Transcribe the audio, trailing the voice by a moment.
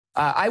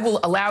I will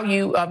allow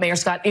you, Mayor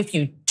Scott, if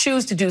you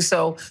choose to do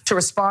so, to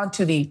respond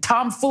to the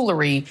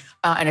tomfoolery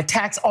and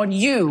attacks on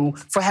you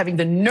for having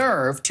the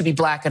nerve to be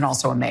black and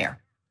also a mayor.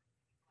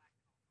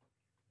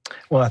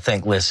 Well, I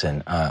think,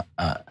 listen,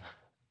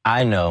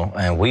 I know,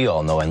 and we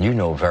all know, and you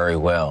know very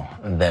well,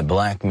 that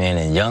black men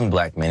and young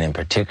black men in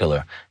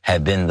particular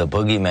have been the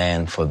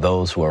boogeyman for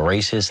those who are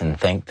racist and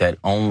think that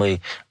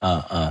only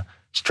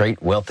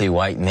straight, wealthy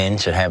white men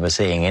should have a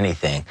say in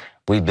anything.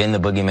 We've been the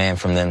boogeyman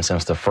from them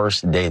since the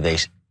first day they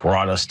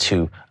brought us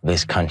to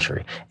this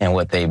country. And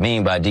what they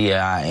mean by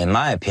DEI, in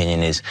my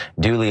opinion, is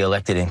duly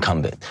elected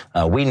incumbent.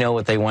 We know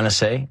what they want to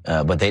say,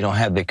 but they don't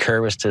have the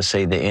courage to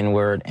say the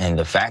N-word. And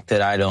the fact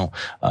that I don't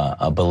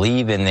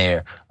believe in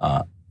their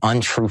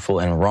untruthful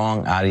and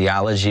wrong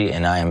ideology,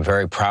 and I am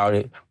very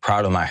proud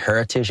of my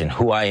heritage and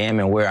who I am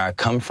and where I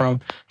come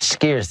from,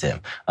 scares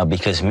them.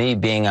 Because me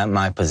being at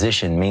my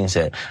position means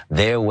that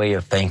their way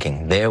of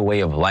thinking, their way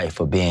of life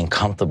of being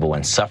comfortable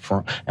and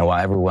suffering, and while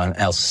everyone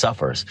else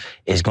suffers,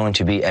 is going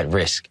to be at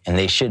risk. And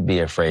they should be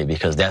afraid,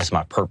 because that's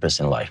my purpose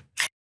in life.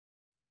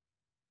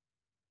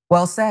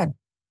 Well said.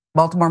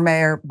 Baltimore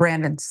Mayor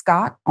Brandon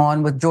Scott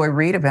on with Joy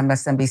Reid of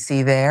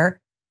MSNBC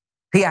there.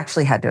 He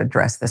actually had to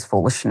address this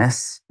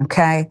foolishness,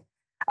 okay?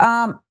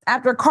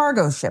 After a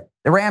cargo ship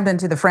rammed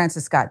into the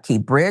Francis Scott Key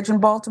Bridge in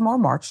Baltimore,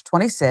 March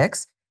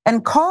 26,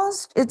 and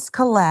caused its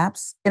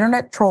collapse,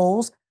 internet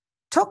trolls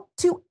took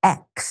to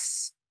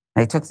X.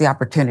 They took the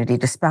opportunity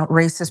to spout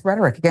racist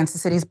rhetoric against the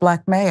city's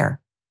black mayor.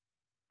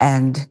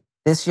 And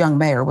this young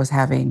mayor was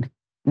having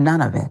none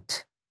of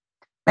it.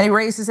 Many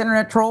racist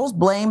internet trolls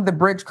blamed the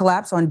bridge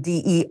collapse on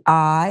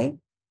DEI,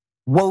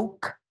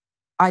 woke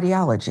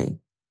ideology.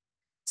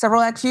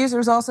 Several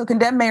ex-users also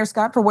condemned Mayor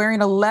Scott for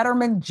wearing a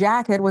Letterman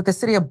jacket with the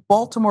City of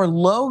Baltimore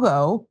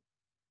logo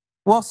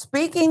while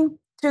speaking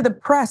to the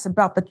press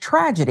about the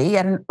tragedy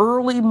at an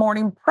early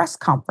morning press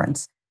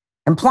conference,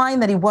 implying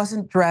that he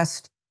wasn't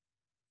dressed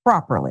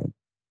properly.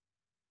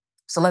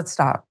 So let's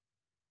stop.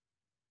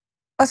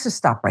 Let's just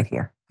stop right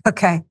here,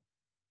 okay?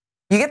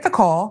 You get the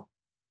call,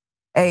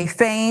 a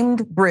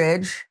famed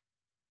bridge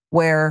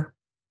where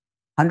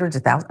hundreds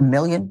of thousands, a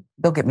million,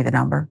 they'll get me the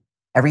number,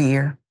 every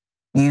year,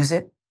 use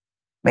it.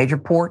 Major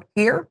port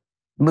here,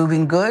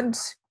 moving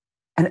goods.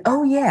 And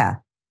oh yeah,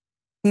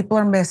 people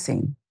are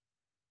missing.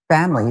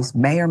 Families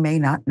may or may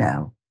not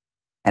know.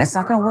 And it's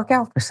not going to work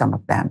out for some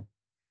of them.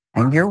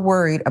 And you're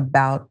worried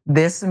about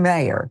this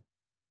mayor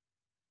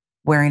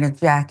wearing a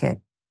jacket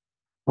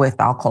with,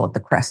 I'll call it the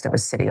crest of a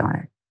city on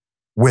it.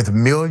 With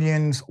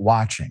millions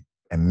watching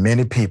and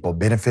many people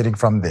benefiting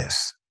from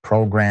this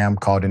program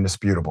called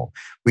Indisputable,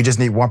 we just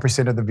need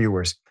 1% of the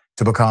viewers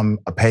to become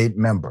a paid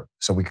member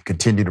so we can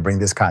continue to bring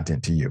this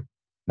content to you.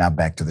 Now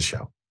back to the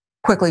show.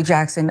 Quickly,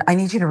 Jackson, I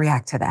need you to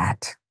react to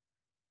that.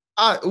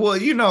 Well,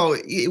 you know,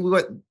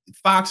 what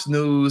Fox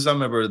News, I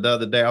remember the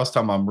other day I was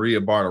talking about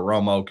Maria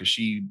Bartiromo because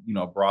she,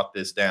 brought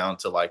this down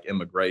to like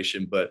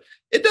immigration, but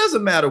it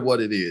doesn't matter what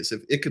it is.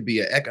 If it could be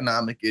an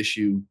economic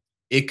issue,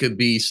 it could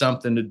be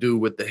something to do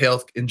with the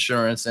health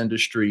insurance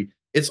industry.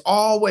 It's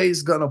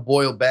always going to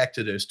boil back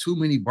to there's too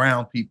many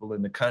brown people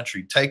in the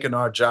country taking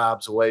our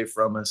jobs away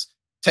from us,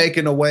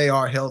 taking away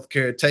our health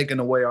care, taking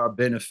away our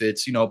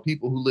benefits.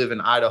 People who live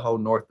in Idaho,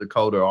 North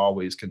Dakota are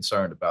always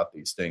concerned about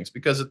these things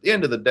because at the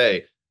end of the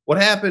day, what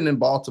happened in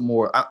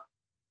Baltimore,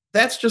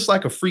 that's just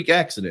like a freak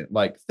accident.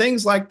 Like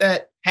things like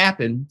that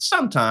happen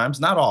sometimes,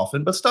 not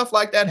often, but stuff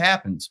like that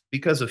happens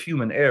because of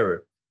human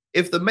error.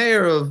 If the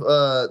mayor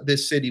of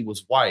this city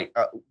was white,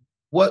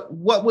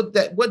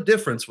 what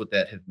difference would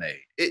that have made?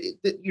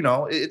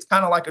 It's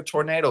kind of like a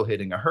tornado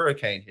hitting, a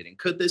hurricane hitting.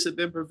 Could this have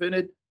been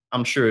prevented?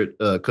 I'm sure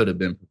it could have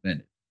been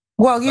prevented.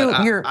 Well,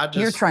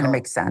 you're trying to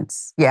make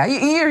sense. Yeah,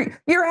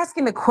 you're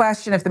asking the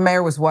question: if the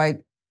mayor was white,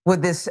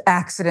 would this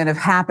accident have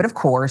happened? Of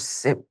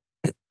course, it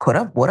could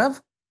have, would have.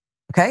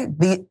 Okay,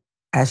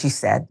 as you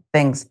said,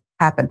 things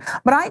happen.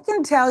 But I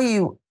can tell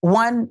you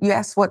one. You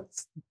asked what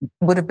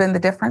would have been the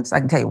difference. I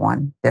can tell you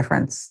one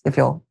difference if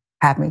you'll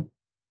have me.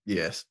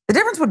 Yes. The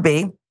difference would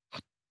be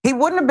he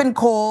wouldn't have been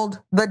called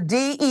the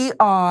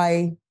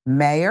DEI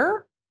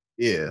mayor.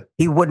 Yeah.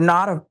 He would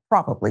not have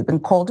probably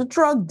been called a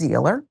drug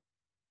dealer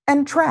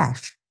and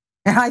trash.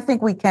 And I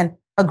think we can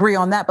agree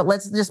on that, but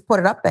let's just put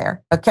it up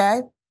there,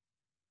 okay?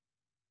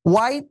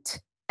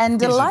 White and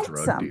delightsome.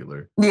 He's a drug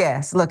dealer.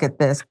 Yes, look at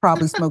this.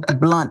 Probably smoked a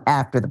blunt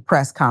after the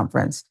press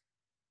conference.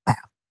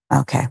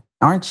 Wow. Okay.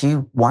 Aren't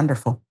you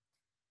wonderful?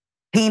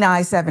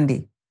 P9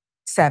 77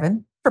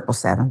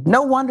 777.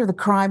 No wonder the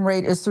crime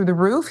rate is through the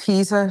roof.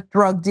 He's a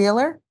drug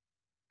dealer.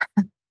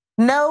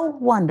 No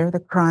wonder the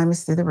crime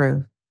is through the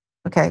roof.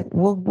 Okay,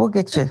 we'll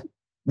get you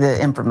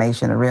the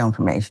information, the real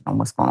information on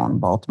what's going on in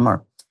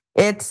Baltimore.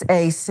 It's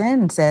a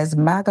sin, says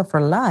MAGA for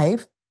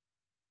life.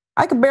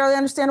 I could barely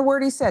understand a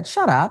word he said.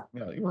 Shut up.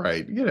 Yeah, you're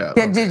right. Yeah.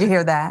 Did you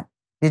hear that?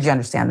 Did you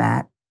understand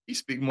that? You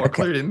speak more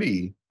clear than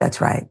me. That's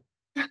right.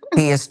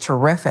 He is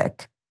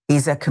terrific.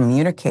 He's a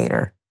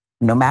communicator,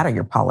 no matter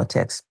your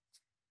politics.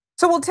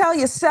 So we'll tell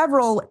you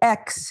several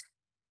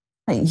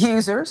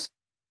ex-users.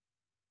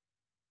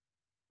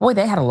 Boy,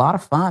 they had a lot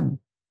of fun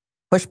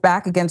pushed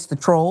back against the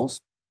trolls.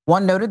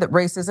 One noted that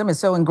racism is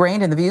so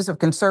ingrained in the views of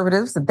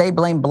conservatives that they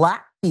blame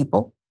Black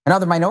people and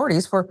other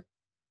minorities for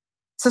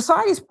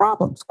society's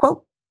problems.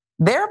 Quote,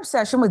 their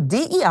obsession with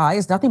DEI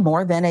is nothing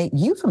more than a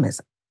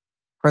euphemism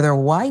for their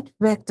white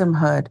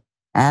victimhood,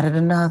 added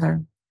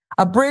another.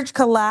 A bridge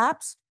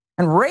collapsed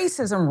and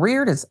racism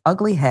reared its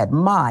ugly head.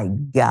 My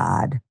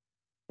God,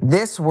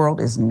 this world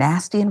is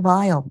nasty and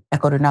vile,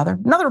 echoed another.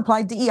 Another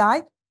replied,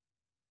 DEI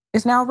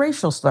is now a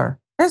racial slur.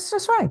 That's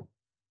just right.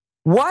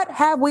 What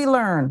have we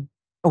learned?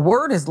 A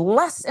word is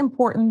less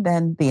important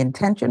than the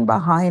intention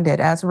behind it.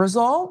 As a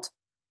result,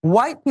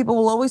 white people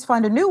will always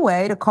find a new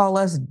way to call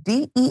us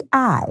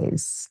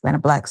DEIs than a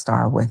Black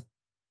star with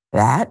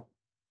that.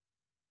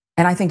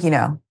 And I think,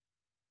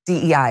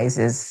 DEIs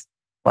is,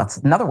 well, it's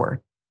another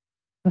word.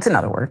 It's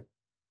another word.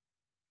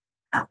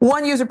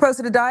 One user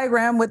posted a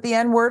diagram with the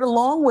N-word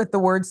along with the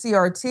word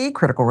CRT,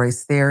 critical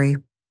race theory,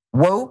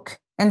 woke,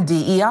 and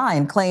DEI,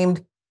 and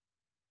claimed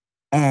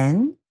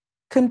N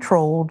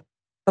controlled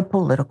the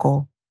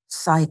political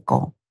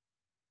cycle.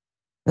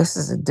 This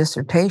is a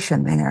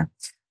dissertation there.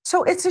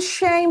 So it's a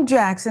shame,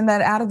 Jackson,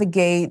 that out of the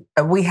gate,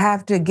 we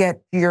have to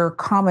get your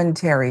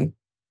commentary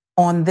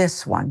on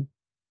this one.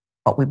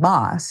 But we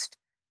must,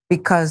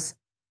 because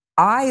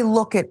I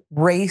look at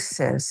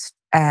racist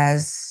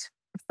as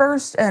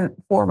first and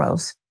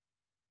foremost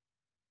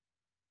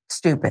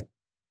stupid.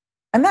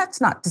 And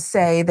that's not to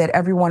say that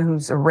everyone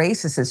who's a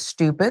racist is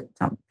stupid.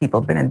 Some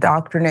people have been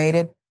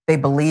indoctrinated. They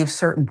believe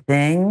certain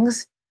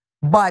things,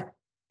 but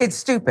it's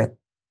stupid.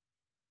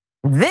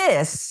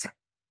 This,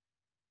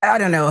 I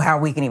don't know how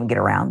we can even get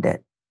around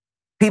it.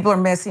 People are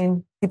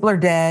missing. People are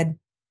dead.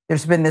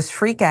 There's been this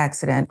freak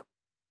accident.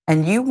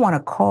 And you want to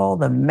call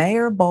the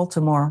mayor of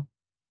Baltimore,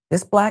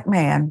 this Black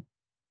man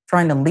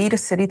trying to lead a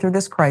city through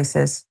this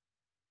crisis,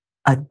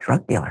 a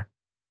drug dealer.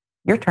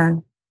 Your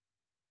turn.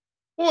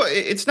 Well,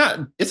 it's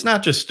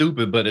not just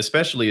stupid, but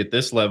especially at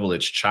this level,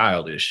 it's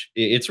childish.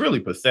 It's really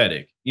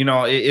pathetic.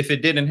 If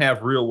it didn't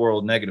have real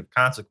world negative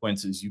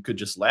consequences, you could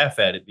just laugh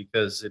at it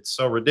because it's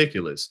so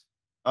ridiculous.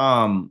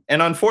 And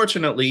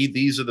unfortunately,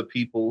 these are the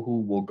people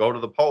who will go to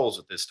the polls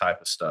with this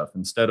type of stuff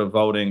instead of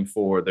voting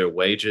for their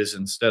wages,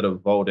 instead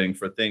of voting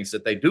for things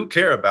that they do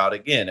care about.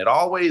 Again, it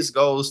always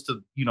goes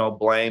to,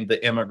 blame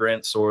the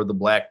immigrants or the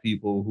Black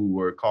people who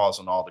were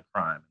causing all the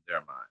crime in their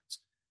minds.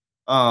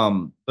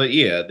 But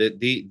yeah,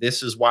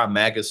 this is why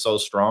MAGA is so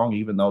strong,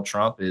 even though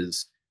Trump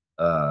is,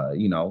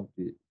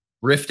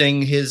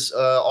 rifting his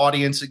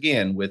audience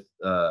again with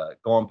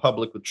going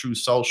public with True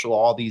Social,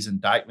 all these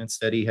indictments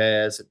that he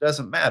has. It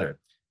doesn't matter.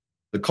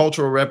 The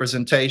cultural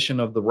representation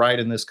of the right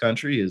in this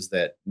country is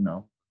that,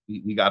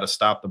 we got to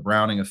stop the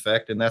Browning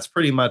effect. And that's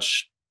pretty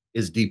much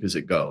as deep as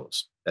it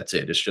goes. That's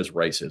it. It's just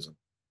racism.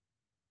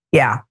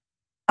 Yeah.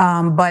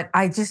 But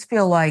I just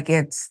feel like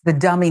it's the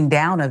dumbing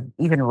down of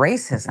even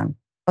racism.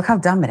 Look how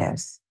dumb it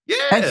is.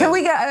 Yeah. Can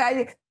we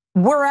get,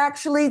 we're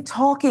actually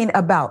talking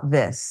about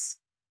this.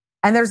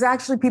 And there's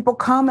actually people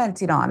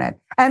commenting on it.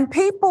 And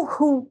people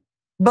who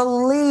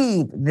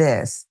believe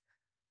this.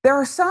 There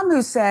are some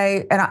who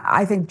say, and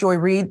I think Joy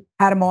Reid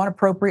had him on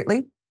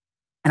appropriately,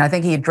 and I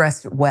think he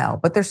addressed it well.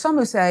 But there's some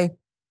who say,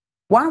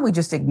 why don't we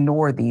just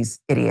ignore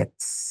these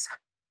idiots?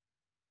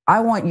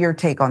 I want your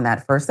take on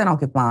that first, then I'll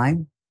give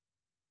mine.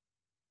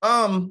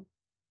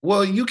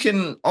 Well, you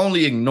can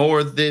only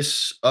ignore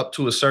this up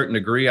to a certain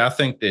degree. I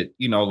think that,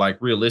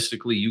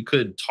 realistically, you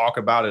could talk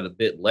about it a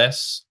bit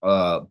less.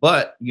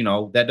 But,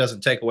 that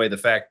doesn't take away the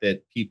fact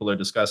that people are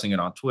discussing it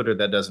on Twitter.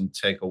 That doesn't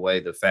take away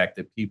the fact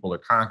that people are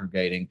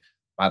congregating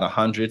by the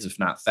hundreds, if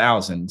not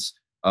thousands,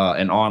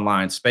 in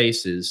online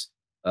spaces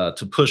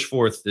to push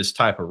forth this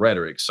type of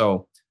rhetoric.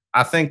 So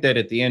I think that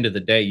at the end of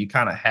the day, you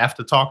kind of have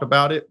to talk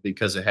about it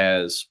because it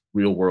has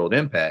real world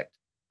impact.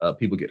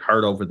 People get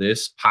hurt over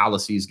this.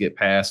 Policies get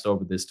passed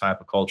over this type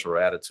of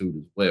cultural attitude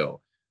as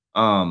well.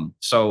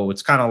 So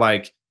it's kind of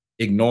like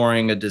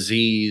ignoring a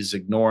disease,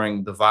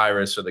 ignoring the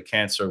virus or the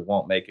cancer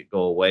won't make it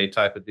go away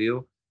type of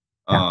deal.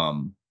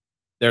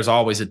 There's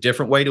always a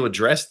different way to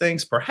address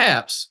things,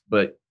 perhaps,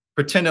 but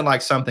pretending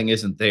like something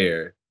isn't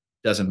there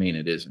doesn't mean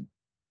it isn't.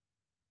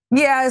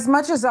 Yeah, as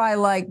much as I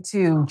like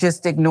to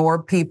just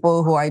ignore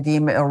people who I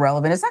deem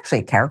irrelevant, it's actually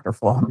a character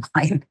flaw of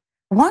mine.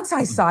 Once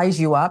I size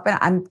you up,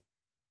 and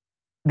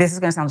this is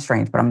going to sound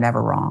strange, but I'm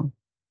never wrong.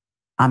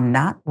 I'm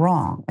not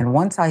wrong. And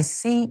once I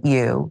see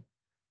you,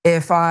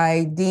 if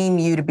I deem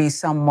you to be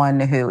someone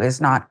who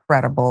is not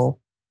credible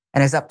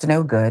and is up to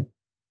no good,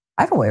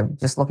 I have a way of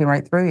just looking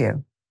right through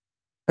you.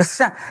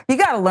 You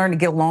got to learn to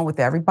get along with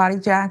everybody,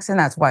 Jackson.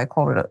 That's why I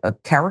called it a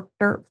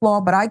character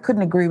flaw, but I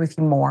couldn't agree with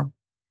you more.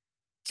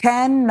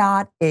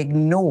 Cannot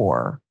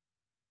ignore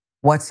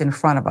what's in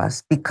front of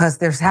us because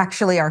there's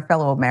actually our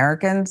fellow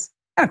Americans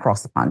and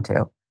across the pond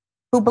too,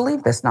 who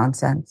believe this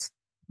nonsense.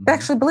 They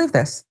actually believe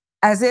this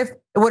as if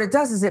what it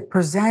does is it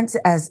presents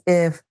as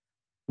if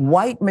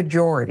white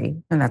majority,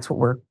 and that's what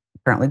we're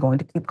apparently going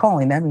to keep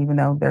calling them, even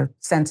though their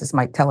census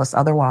might tell us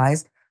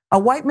otherwise, a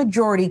white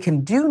majority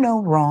can do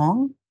no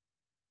wrong,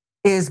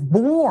 is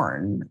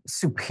born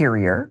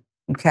superior,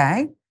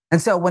 okay?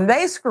 And so when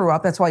they screw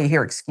up, that's why you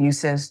hear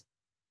excuses,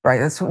 right?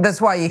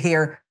 That's why you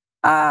hear,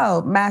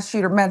 oh, mass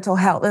shooter, mental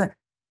health.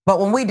 But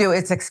when we do,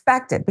 it's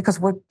expected because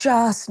we're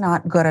just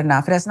not good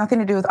enough. It has nothing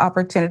to do with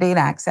opportunity and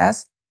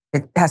access.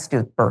 It has to do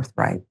with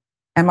birthright.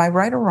 Am I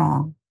right or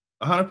wrong?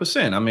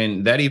 100%. I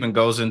mean, that even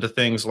goes into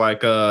things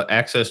like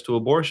access to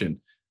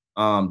abortion,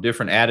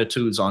 different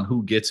attitudes on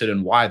who gets it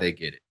and why they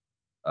get it.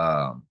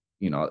 I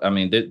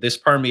mean, this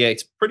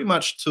permeates pretty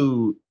much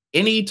to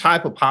any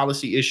type of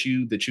policy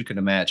issue that you can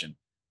imagine.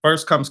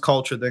 First comes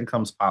culture, then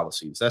comes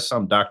policies. That's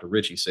something Dr.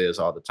 Richey says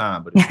all the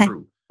time, but it's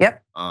true.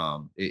 Yep.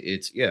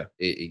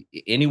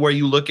 Anywhere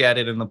you look at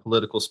it in the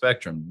political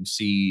spectrum, you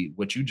see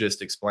what you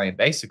just explained.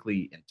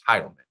 Basically,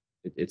 entitlement.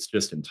 It's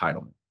just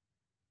entitlement.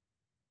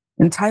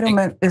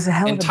 Entitlement is a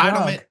hell of a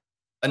drug.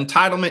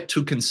 Entitlement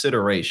to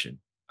consideration.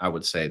 I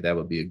would say that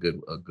would be a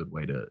good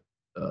way to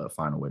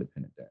find a way to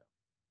pin it down.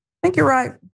 I think you're right.